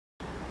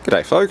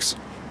G'day folks.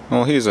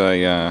 Well, here's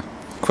a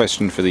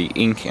question for the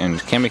ink and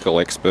chemical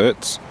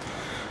experts.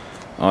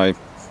 I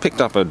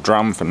picked up a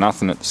drum for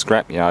nothing at the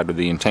scrapyard with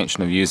the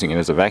intention of using it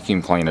as a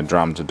vacuum cleaner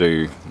drum to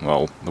do,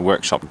 well, the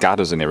workshop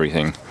gutters and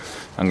everything.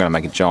 I'm going to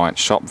make a giant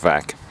shop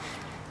vac.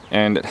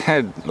 And it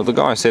had, well, the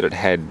guy said it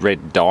had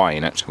red dye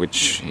in it,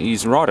 which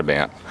he's right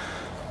about.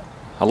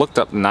 I looked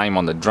up the name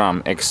on the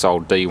drum,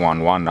 Exxsol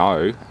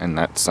D110, and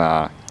that's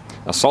a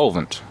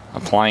solvent,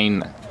 a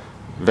plain,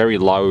 very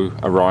low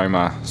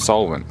aroma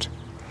solvent.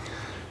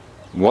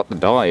 What the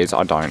dye is,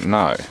 I don't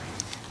know.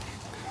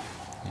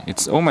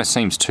 It almost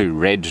seems too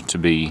red to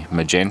be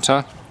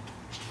magenta.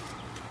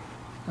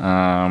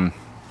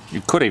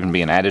 It could even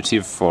be an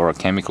additive for a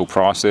chemical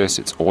process.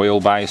 It's oil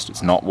based,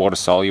 it's not water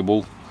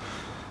soluble.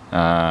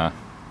 Don't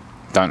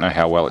know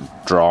how well it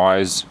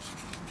dries.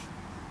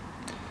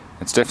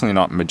 It's definitely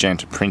not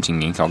magenta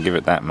printing ink, I'll give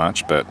it that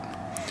much, but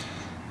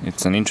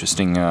it's an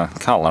interesting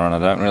colour, and I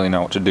don't really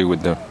know what to do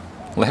with the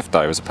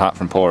leftovers apart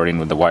from pour it in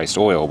with the waste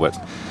oil. But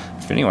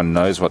if anyone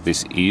knows what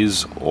this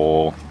is,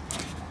 or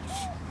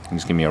can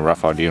just give me a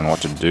rough idea on what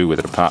to do with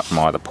it apart from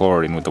either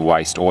pour it in with the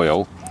waste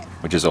oil,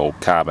 which is all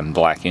carbon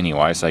black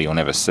anyway, so you'll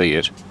never see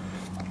it,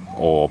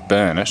 or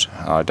burn it,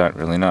 I don't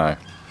really know.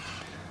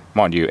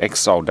 Mind you,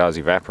 Exxsol does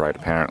evaporate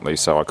apparently,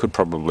 so I could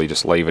probably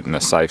just leave it in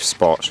a safe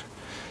spot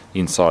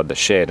inside the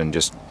shed and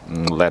just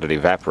let it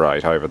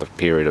evaporate over the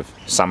period of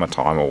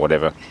summertime or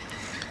whatever.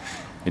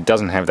 It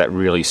doesn't have that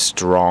really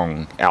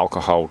strong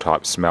alcohol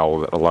type smell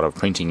that a lot of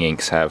printing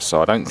inks have,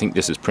 so I don't think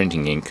this is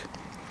printing ink.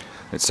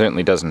 It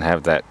certainly doesn't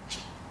have that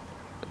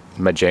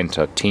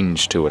magenta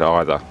tinge to it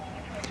either.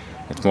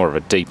 It's more of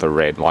a deeper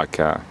red, like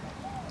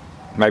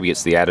maybe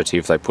it's the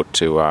additive they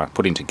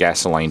put into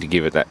gasoline to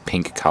give it that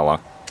pink colour.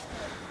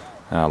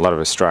 A lot of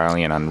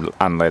Australian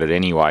unleaded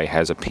anyway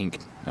has a pink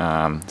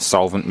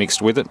solvent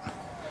mixed with it.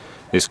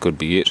 This could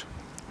be it.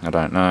 I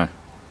don't know.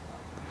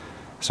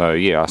 So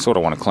yeah, I sort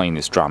of want to clean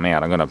this drum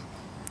out. I'm going to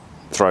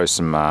throw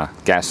some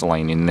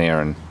gasoline in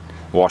there and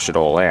wash it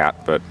all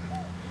out, but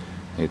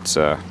it's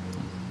a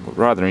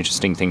rather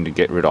interesting thing to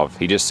get rid of.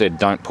 He just said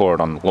don't pour it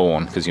on the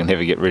lawn because you'll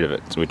never get rid of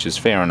it, which is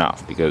fair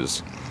enough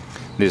because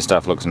this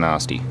stuff looks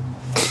nasty.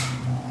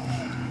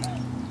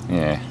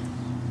 Yeah.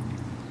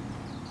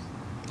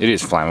 It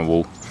is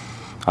flammable.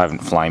 I haven't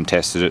flame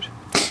tested it.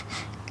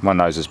 My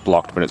nose is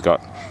blocked, but it's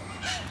got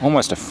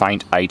almost a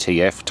faint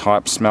ATF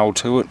type smell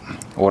to it,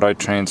 auto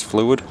trans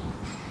fluid.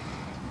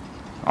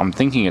 I'm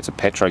thinking it's a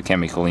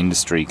petrochemical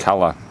industry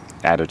colour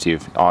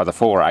additive, either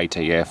for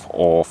ATF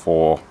or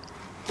for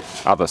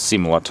other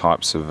similar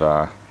types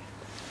of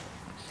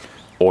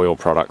oil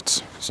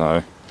products.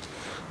 So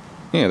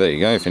yeah, there you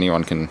go. If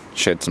anyone can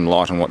shed some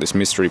light on what this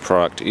mystery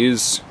product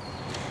is,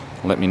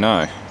 let me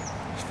know.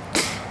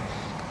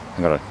 I've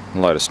got a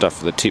load of stuff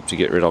for the tip to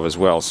get rid of as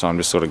well, so I'm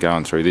just sort of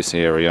going through this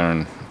area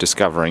and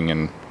discovering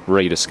and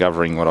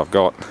rediscovering what I've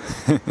got.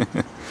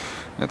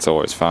 That's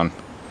always fun.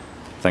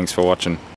 Thanks for watching.